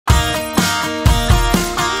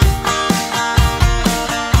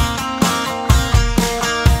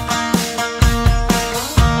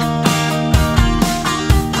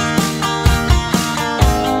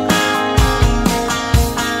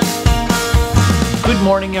Good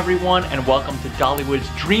morning everyone, and welcome to Dollywood's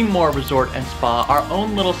DreamMore Resort and Spa, our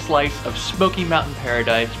own little slice of Smoky Mountain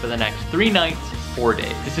paradise for the next 3 nights, 4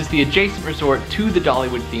 days. This is the adjacent resort to the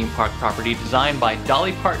Dollywood theme park property designed by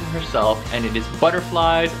Dolly Parton herself, and it is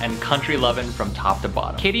butterflies and country lovin' from top to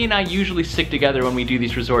bottom. Katie and I usually stick together when we do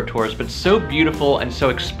these resort tours, but so beautiful and so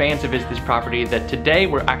expansive is this property that today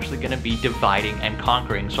we're actually gonna be dividing and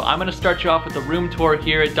conquering. So I'm gonna start you off with a room tour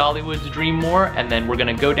here at Dollywood's DreamMore, and then we're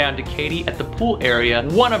gonna go down to Katie at the pool area,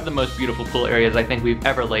 one of the most beautiful pool areas I think we've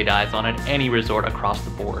ever laid eyes on at any resort across the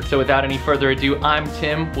board. So without any further ado, I'm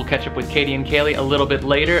Tim. We'll catch up with Katie and Kaylee a little bit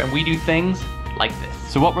later, and we do things like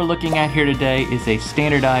this. So what we're looking at here today is a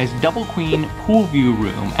standardized double queen pool view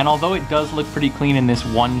room, and although it does look pretty clean in this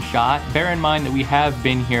one shot, bear in mind that we have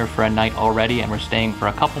been here for a night already and we're staying for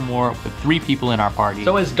a couple more with 3 people in our party.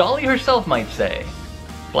 So as Dolly herself might say,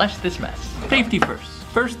 bless this mess. Safety first.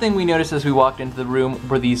 First thing we noticed as we walked into the room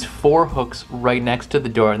were these 4 hooks right next to the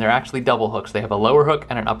door, and they're actually double hooks. They have a lower hook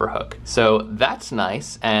and an upper hook. So that's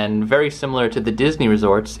nice, and very similar to the Disney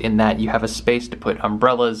resorts in that you have a space to put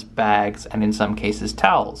umbrellas, bags, and in some cases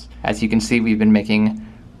towels. As you can see, we've been making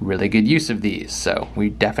really good use of these, so we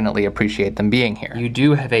definitely appreciate them being here. You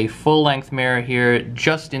do have a full-length mirror here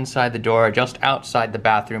just inside the door, just outside the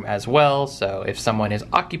bathroom as well, so if someone is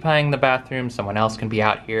occupying the bathroom, someone else can be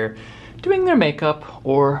out here doing their makeup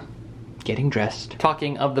or getting dressed.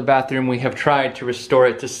 Talking of the bathroom, we have tried to restore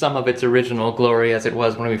it to some of its original glory as it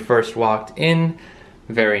was when we first walked in.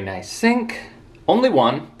 Very nice sink. Only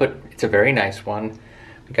one, but it's a very nice one.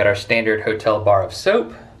 We got our standard hotel bar of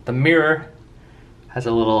soap. The mirror has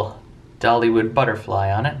a little Dollywood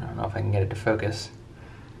butterfly on it. I don't know if I can get it to focus.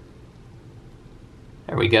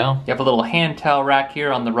 There we go. You have a little hand towel rack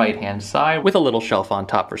here on the right-hand side with a little shelf on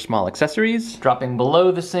top for small accessories. Dropping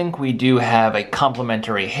below the sink, we do have a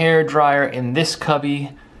complimentary hair dryer in this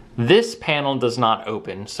cubby. This panel does not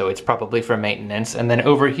open, so it's probably for maintenance. And then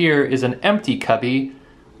over here is an empty cubby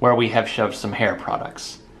where we have shoved some hair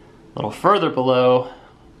products. A little further below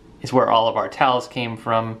is where all of our towels came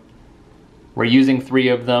from. We're using 3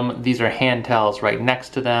 of them. These are hand towels right next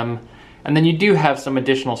to them. And then you do have some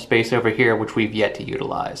additional space over here which we've yet to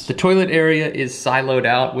utilize. The toilet area is siloed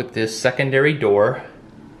out with this secondary door.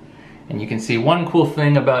 And you can see one cool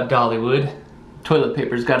thing about Dollywood. Toilet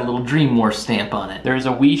paper's got a little DreamMore stamp on it. There is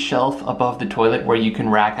a wee shelf above the toilet where you can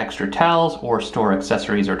rack extra towels or store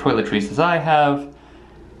accessories or toiletries as I have.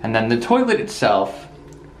 And then the toilet itself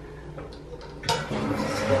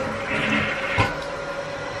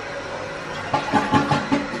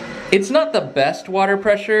it's not the best water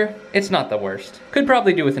pressure, it's not the worst. Could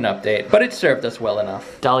probably do with an update, but it served us well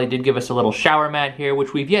enough. Dolly did give us a little shower mat here,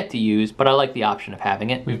 which we've yet to use, but I like the option of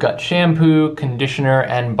having it. We've got shampoo, conditioner,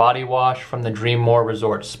 and body wash from the DreamMore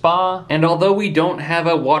Resort Spa. And although we don't have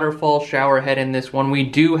a waterfall shower head in this one, we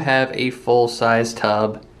do have a full-size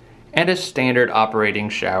tub and a standard operating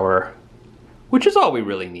shower, which is all we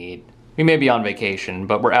really need. We may be on vacation,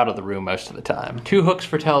 but we're out of the room most of the time. 2 hooks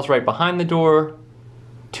for towels right behind the door,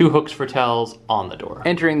 2 hooks for towels on the door.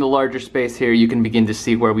 Entering the larger space here, you can begin to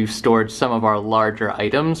see where we've stored some of our larger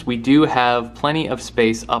items. We do have plenty of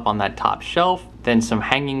space up on that top shelf, then some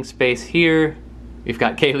hanging space here. We've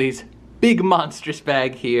got Kaylee's big monstrous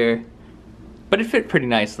bag here, but it fit pretty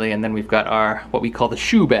nicely. And then we've got our, what we call the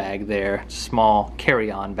shoe bag there, small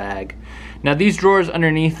carry-on bag. Now these drawers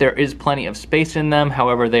underneath, there is plenty of space in them.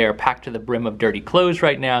 However, they are packed to the brim of dirty clothes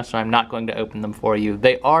right now, so I'm not going to open them for you.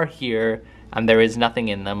 They are here, and there is nothing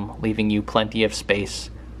in them, leaving you plenty of space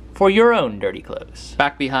for your own dirty clothes.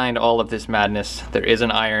 Back behind all of this madness, there is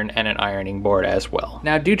an iron and an ironing board as well.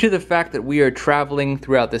 Now, due to the fact that we are traveling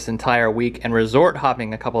throughout this entire week and resort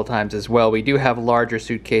hopping a couple times as well, we do have larger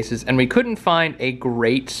suitcases, and we couldn't find a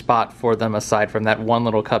great spot for them aside from that one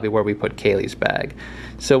little cubby where we put Kaylee's bag.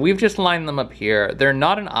 So we've just lined them up here. They're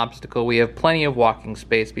not an obstacle. We have plenty of walking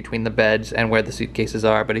space between the beds and where the suitcases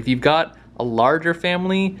are, but if you've got a larger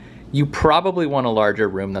family, you probably want a larger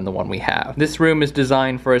room than the one we have. This room is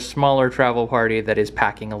designed for a smaller travel party that is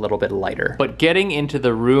packing a little bit lighter. But getting into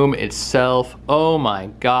the room itself, oh my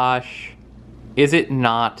gosh, is it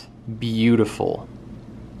not beautiful?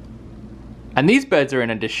 And these beds are in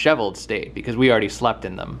a disheveled state because we already slept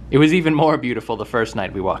in them. It was even more beautiful the first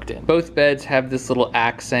night we walked in. Both beds have this little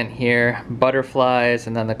accent here, butterflies,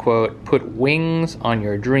 and then the quote, "Put wings on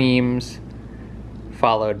your dreams,"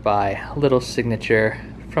 followed by a little signature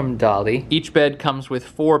from Dolly. Each bed comes with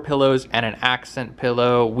 4 pillows and an accent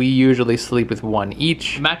pillow. We usually sleep with 1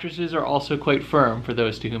 each. Mattresses are also quite firm for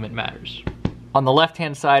those to whom it matters. On the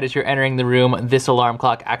left-hand side, as you're entering the room, this alarm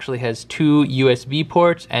clock actually has 2 USB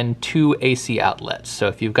ports and 2 AC outlets. So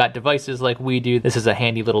if you've got devices like we do, this is a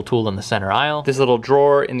handy little tool in the center aisle. This little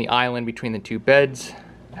drawer in the island between the 2 beds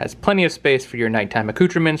has plenty of space for your nighttime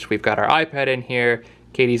accoutrements. We've got our iPad in here,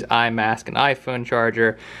 Katie's eye mask and iPhone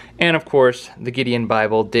charger, and of course, the Gideon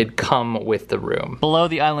Bible did come with the room. Below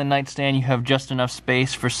the island nightstand, you have just enough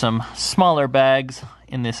space for some smaller bags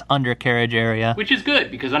in this undercarriage area, which is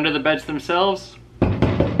good because under the beds themselves,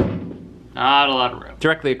 not a lot of room.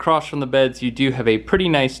 Directly across from the beds, you do have a pretty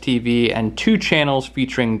nice TV and 2 channels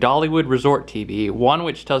featuring Dollywood Resort TV, one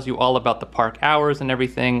which tells you all about the park hours and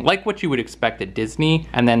everything, like what you would expect at Disney,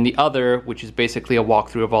 and then the other, which is basically a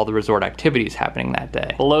walkthrough of all the resort activities happening that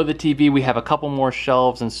day. Below the TV, we have a couple more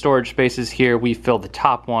shelves and storage spaces here. We filled the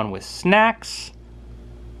top one with snacks.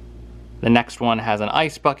 The next one has an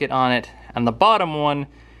ice bucket on it, and the bottom one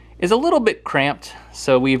is a little bit cramped,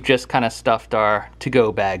 so we've just kind of stuffed our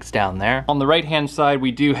to-go bags down there. On the right-hand side,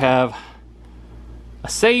 we do have a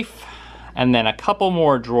safe and then a couple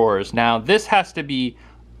more drawers. Now, this has to be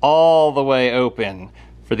all the way open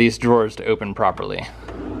for these drawers to open properly.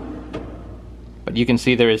 But you can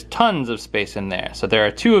see there is tons of space in there. So there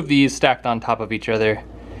are 2 of these stacked on top of each other.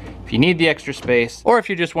 If you need the extra space, or if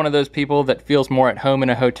you're just one of those people that feels more at home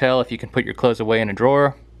in a hotel if you can put your clothes away in a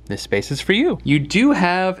drawer, this space is for you. You do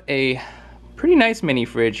have a pretty nice mini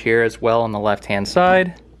fridge here as well on the left-hand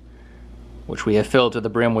side, which we have filled to the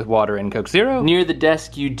brim with water and Coke Zero. Near the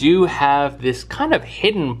desk, you do have this kind of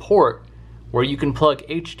hidden port where you can plug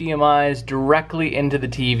HDMIs directly into the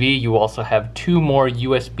TV. You also have 2 more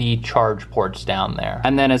USB charge ports down there.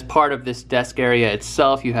 And then as part of this desk area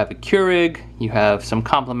itself, you have a Keurig, you have some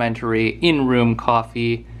complimentary in-room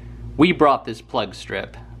coffee. We brought this plug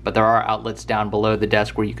strip, but there are outlets down below the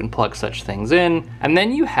desk where you can plug such things in. And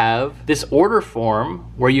then you have this order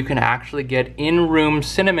form where you can actually get in-room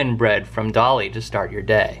cinnamon bread from Dolly to start your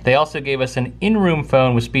day. They also gave us an in-room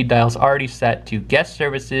phone with speed dials already set to guest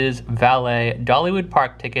services, valet, Dollywood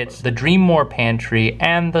park tickets, the DreamMore pantry,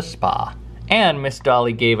 and the spa. And Miss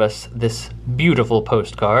Dolly gave us this beautiful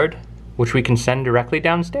postcard, which we can send directly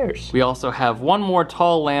downstairs. We also have one more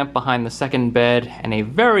tall lamp behind the second bed and a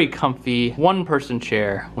very comfy 1-person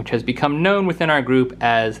chair, which has become known within our group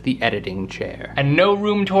as the editing chair. And no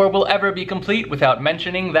room tour will ever be complete without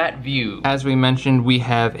mentioning that view. As we mentioned, we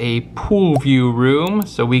have a pool view room,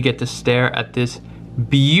 so we get to stare at this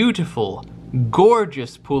beautiful,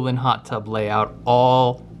 gorgeous pool and hot tub layout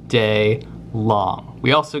all day long.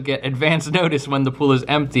 We also get advance notice when the pool is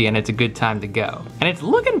empty and it's a good time to go. And it's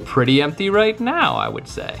looking pretty empty right now, I would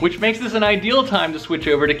say. Which makes this an ideal time to switch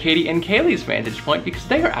over to Katie and Kaylee's vantage point because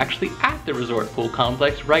they are actually at the resort pool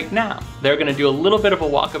complex right now. They're gonna do a little bit of a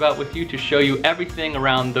walkabout with you to show you everything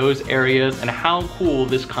around those areas and how cool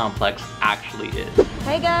this complex actually is.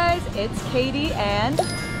 Hey guys, it's Katie and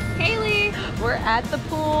Kaylee. We're at the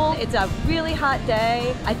pool. It's a really hot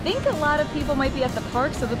day. I think a lot of people might be at the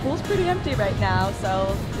park, so the pool's pretty empty right now.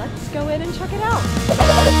 So let's go in and check it out.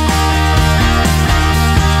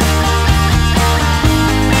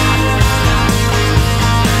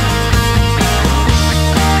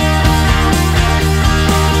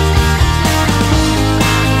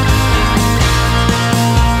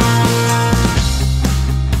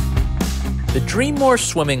 The DreamMore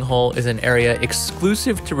Swimming Hole is an area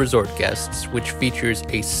exclusive to resort guests, which features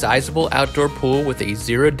a sizable outdoor pool with a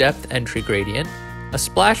 0-depth entry gradient, a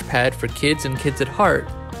splash pad for kids and kids at heart,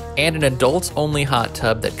 and an adults-only hot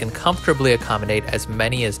tub that can comfortably accommodate as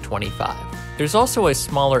many as 25. There's also a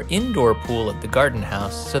smaller indoor pool at the garden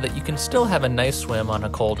house so that you can still have a nice swim on a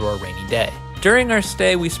cold or rainy day. During our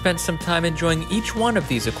stay, we spent some time enjoying each one of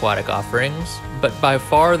these aquatic offerings, but by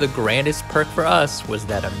far the grandest perk for us was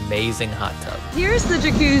that amazing hot tub. Here's the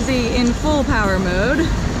jacuzzi in full power mode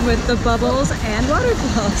with the bubbles and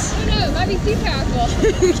waterfalls. Oh no, it might be too powerful.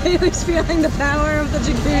 Kaylee's feeling the power of the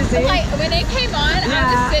jacuzzi. Like when it came on,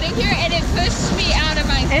 I was sitting here and it pushed me out of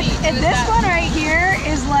my seat. And this one right here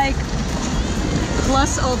is like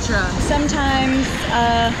plus ultra. Sometimes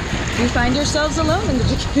you find yourselves alone in the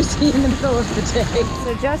jacuzzi in the middle of the day.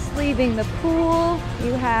 So just leaving the pool,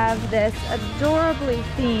 you have this adorably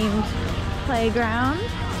themed playground.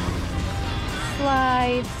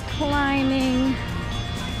 Slides, climbing,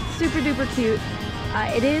 super duper cute.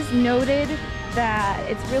 It is noted that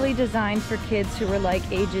it's really designed for kids who are like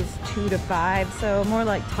ages 2 to 5, so more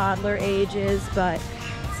like toddler ages, but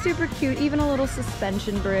super cute. Even a little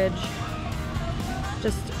suspension bridge.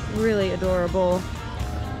 Just really adorable.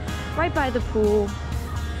 Right by the pool,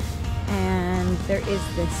 and there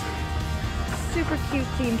is this super cute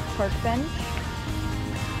themed park bench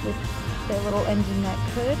with their little enginette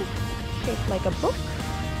hood. shaped like a book.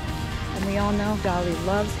 And we all know Dolly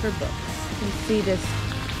loves her books. You see this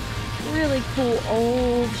really cool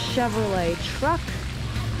old Chevrolet truck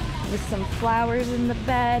with some flowers in the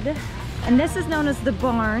bed. And this is known as the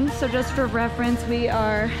barn. So just for reference, we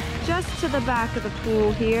are just to the back of the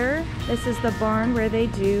pool here. This is the barn where they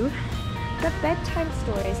do the bedtime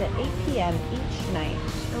stories at 8 p.m. each night.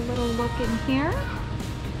 A little look in here.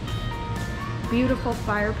 Beautiful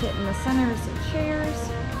fire pit in the center with some chairs.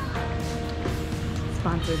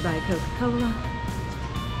 Sponsored by Coca-Cola.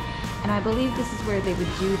 And I believe this is where they would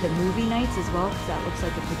do the movie nights as well, because that looks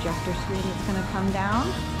like a projector screen that's gonna come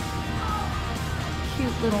down.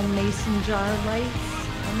 Cute little mason jar lights.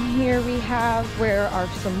 And here we have where our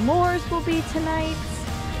s'mores will be tonight.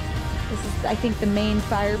 This is, I think, the main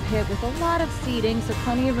fire pit with a lot of seating, so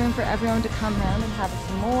plenty of room for everyone to come around and have a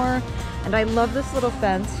s'more. And I love this little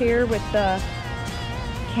fence here with the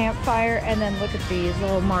campfire, and then look at these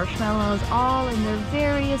little marshmallows, all in their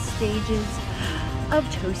various stages of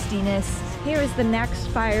toastiness. Here is the next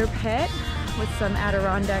fire pit with some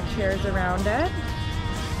Adirondack chairs around it.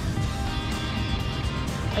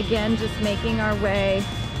 Again, just making our way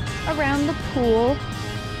around the pool.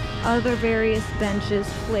 Other various benches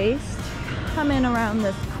placed. Come in around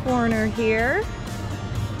this corner here.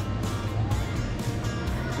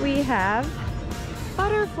 We have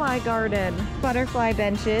butterfly garden. Butterfly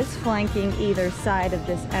benches flanking either side of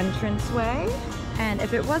this entranceway. And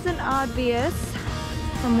if it wasn't obvious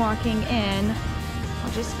from walking in,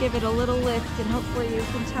 I'll just give it a little lift and hopefully you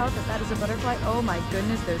can tell that that is a butterfly. Oh my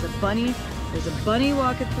goodness, there's a bunny. There's a bunny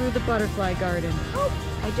walking through the butterfly garden. Oh,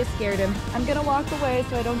 I just scared him. I'm gonna walk away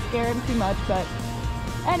so I don't scare him too much, but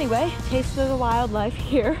anyway, taste of the wildlife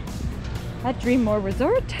here at DreamMore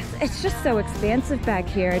Resort. It's just so expansive back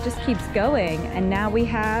here. It just keeps going. And now we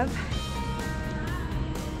have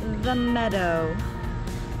the meadow.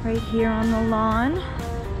 Right here on the lawn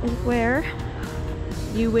is where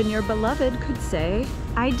you and your beloved could say,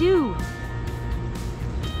 I do.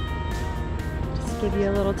 Just give you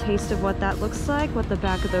a little taste of what that looks like, what the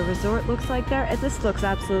back of the resort looks like there. And this looks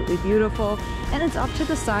absolutely beautiful. And it's up to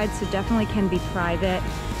the side, so definitely can be private.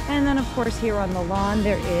 And then of course here on the lawn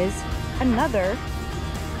there is another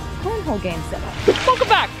cornhole game setup. Welcome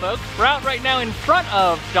back, folks. We're out right now in front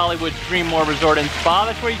of Dollywood's DreamMore Resort and Spa.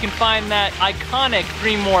 That's where you can find that iconic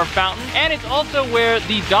DreamMore fountain. And it's also where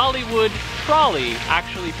the Dollywood trolley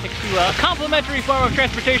actually picks you up. A complimentary form of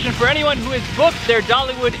transportation for anyone who has booked their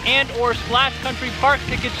Dollywood and or Splash Country Park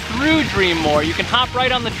tickets through DreamMore. You can hop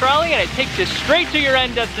right on the trolley and it takes you straight to your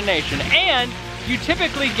end destination. And you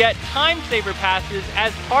typically get time saver passes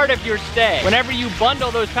as part of your stay. Whenever you bundle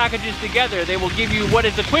those packages together, they will give you what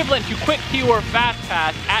is equivalent to Quick Queue or Fast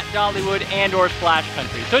Pass at Dollywood and or Splash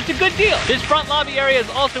Country. So it's a good deal. This front lobby area is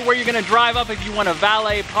also where you're gonna drive up if you want to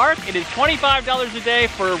valet park. It is $25 a day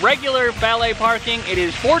for regular valet parking. It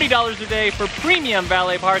is $40 a day for premium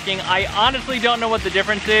valet parking. I honestly don't know what the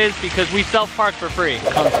difference is because we self-park for free. The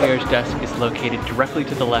concierge desk is located directly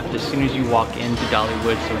to the left as soon as you walk into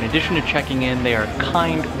Dollywood. So in addition to checking in, they are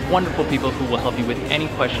kind, wonderful people who will help you with any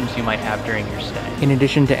questions you might have during your stay. In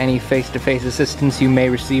addition to any face-to-face assistance you may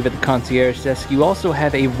receive at the concierge desk, you also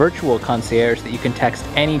have a virtual concierge that you can text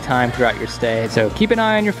anytime throughout your stay. So keep an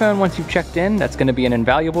eye on your phone once you've checked in. That's going to be an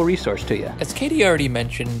invaluable resource to you. As Katie already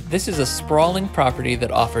mentioned, this is a sprawling property that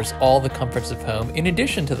offers all the comforts of home in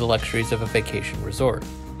addition to the luxuries of a vacation resort.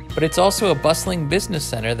 But it's also a bustling business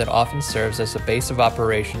center that often serves as a base of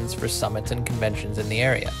operations for summits and conventions in the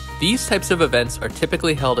area. These types of events are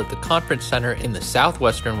typically held at the conference center in the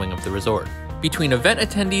southwestern wing of the resort. Between event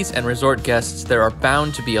attendees and resort guests, there are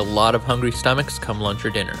bound to be a lot of hungry stomachs come lunch or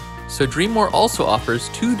dinner. So DreamMore also offers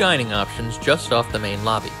 2 dining options just off the main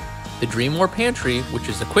lobby. The DreamMore Pantry, which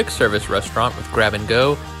is a quick service restaurant with grab and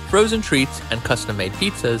go, frozen treats, and custom-made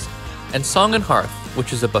pizzas, and Song and Hearth,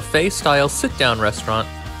 which is a buffet-style sit-down restaurant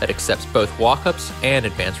that accepts both walk-ups and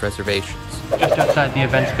advanced reservations. Just outside the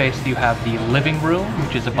event space, you have the living room,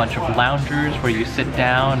 which is a bunch of loungers where you sit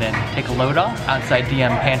down and take a load off. Outside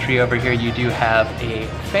DM Pantry over here, you do have a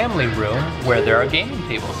family room where there are gaming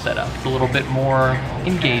tables set up. It's a little bit more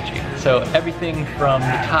engaging. So everything from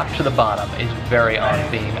the top to the bottom is very on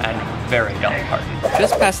theme and very Dolly Parton.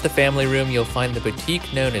 Just past the family room, you'll find the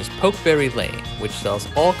boutique known as Pokeberry Lane, which sells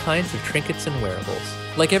all kinds of trinkets and wearables.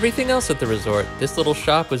 Like everything else at the resort, this little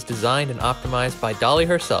shop was designed and optimized by Dolly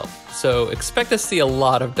herself, so expect to see a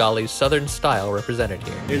lot of Dolly's southern style represented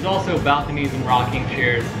here. There's also balconies and rocking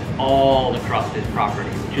chairs all across this property,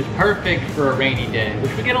 which is perfect for a rainy day,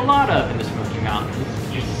 which we get a lot of in the Smoky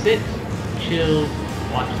Mountains. Just sit, chill,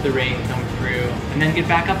 watch the rain come through, and then get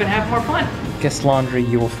back up and have more fun. Guest laundry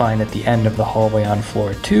you will find at the end of the hallway on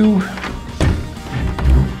floor 2.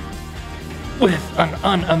 With an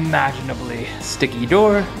unimaginably sticky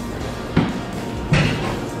door.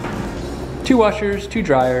 2 washers, 2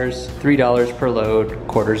 dryers, $3 per load,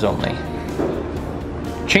 quarters only.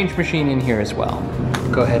 Change machine in here as well.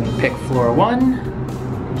 Go ahead and pick floor 1.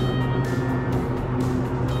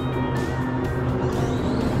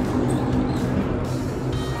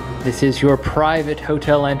 This is your private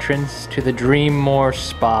hotel entrance to the DreamMore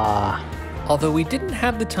Spa. Although we didn't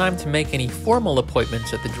have the time to make any formal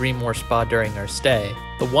appointments at the DreamMore Spa during our stay,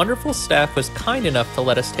 the wonderful staff was kind enough to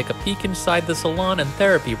let us take a peek inside the salon and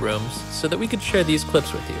therapy rooms so that we could share these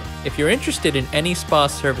clips with you. If you're interested in any spa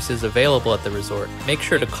services available at the resort, make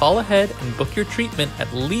sure to call ahead and book your treatment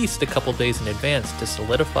at least a couple days in advance to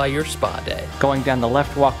solidify your spa day. Going down the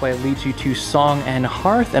left walkway leads you to Song and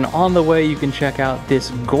Hearth, and on the way you can check out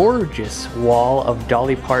this gorgeous wall of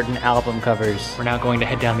Dolly Parton album covers. We're now going to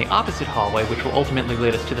head down the opposite hallway, which will ultimately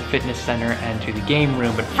lead us to the fitness center and to the game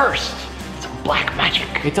room, but first, some black magic.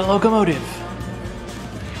 It's a locomotive.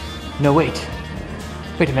 No, wait.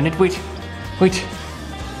 Wait a minute, wait.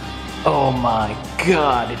 Oh my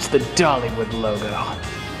god, it's the Dollywood logo.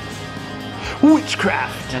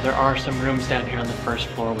 Witchcraft! Now there are some rooms down here on the first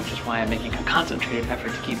floor, which is why I'm making a concentrated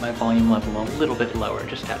effort to keep my volume level a little bit lower,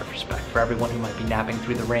 just out of respect for everyone who might be napping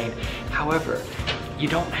through the rain. However, you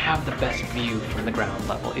don't have the best view from the ground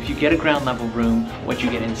level. If you get a ground level room, what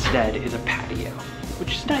you get instead is a patio,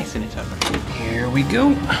 which is nice in its own right. Here we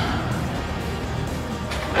go.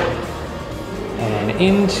 And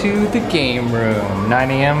into the game room, 9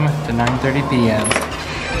 a.m. to 9:30 p.m.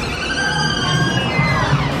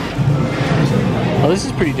 Oh, this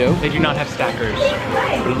is pretty dope. They do not have stackers,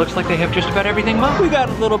 but it looks like they have just about everything left. We got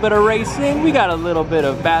a little bit of racing, we got a little bit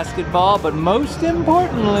of basketball, but most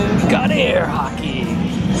importantly, we got air hockey.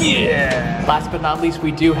 Yeah! Last but not least,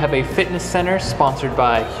 we do have a fitness center sponsored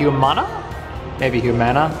by Humana? Maybe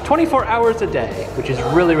Humana. 24 hours a day, which is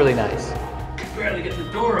really, really nice. Barely get the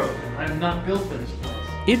door open. I'm not built for this place.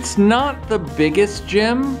 It's not the biggest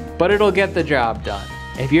gym, but it'll get the job done.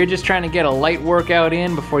 If you're just trying to get a light workout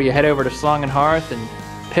in before you head over to Song and Hearth and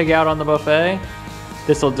pig out on the buffet,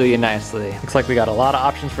 this'll do you nicely. Looks like we got a lot of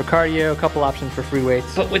options for cardio, a couple options for free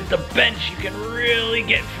weights. But with the bench, you can really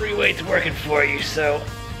get free weights working for you, so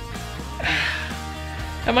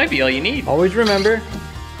that might be all you need. Always remember,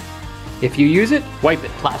 if you use it, wipe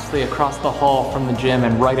it. Lastly, across the hall from the gym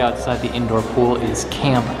and right outside the indoor pool is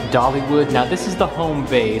Camp Dollywood. Now this is the home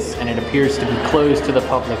base and it appears to be closed to the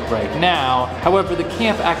public right now. However, the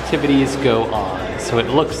camp activities go on. So it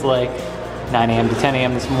looks like 9 a.m. to 10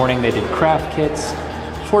 a.m. this morning they did craft kits.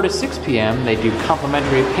 4 to 6 p.m. they do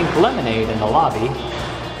complimentary pink lemonade in the lobby.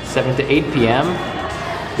 7 to 8 p.m.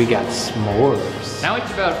 we got s'mores. Now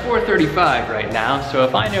it's about 4:35 right now, so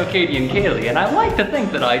if I know Katie and Kaylee, and I like to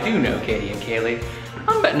think that I do know Katie and Kaylee,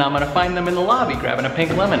 I'm betting I'm gonna find them in the lobby grabbing a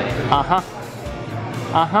pink lemonade. Uh-huh.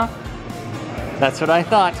 Uh-huh. That's what I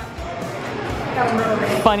thought.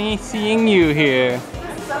 Funny seeing you here.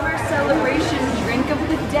 Summer celebration drink of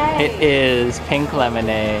the day. It is pink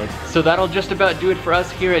lemonade. So that'll just about do it for us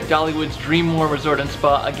here at Dollywood's DreamMore Resort and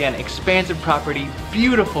Spa. Again, expansive property,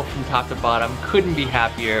 beautiful from top to bottom. Couldn't be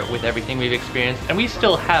happier with everything we've experienced. And we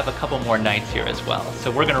still have a couple more nights here as well. So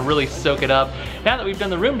we're gonna really soak it up. Now that we've done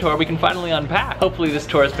the room tour, we can finally unpack. Hopefully this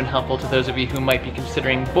tour has been helpful to those of you who might be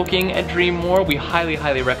considering booking at DreamMore. We highly,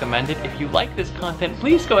 highly recommend it. If you like this content,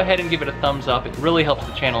 please go ahead and give it a thumbs up. It really helps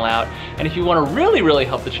the channel out. And if you wanna really, really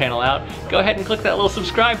help the channel out, go ahead and click that little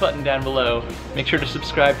subscribe button down below. Make sure to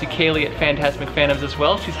subscribe to Kaylee at Fantasmic Phantoms as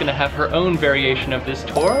well. She's gonna have her own variation of this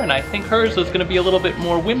tour, and I think hers is gonna be a little bit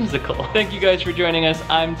more whimsical. Thank you guys for joining us.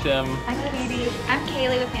 I'm Tim. I'm Katie. I'm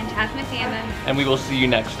Kaylee with Fantasmic Phantoms. And we will see you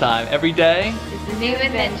next time. Every day It's a new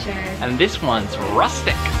adventure. and this one's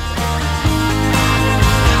rustic.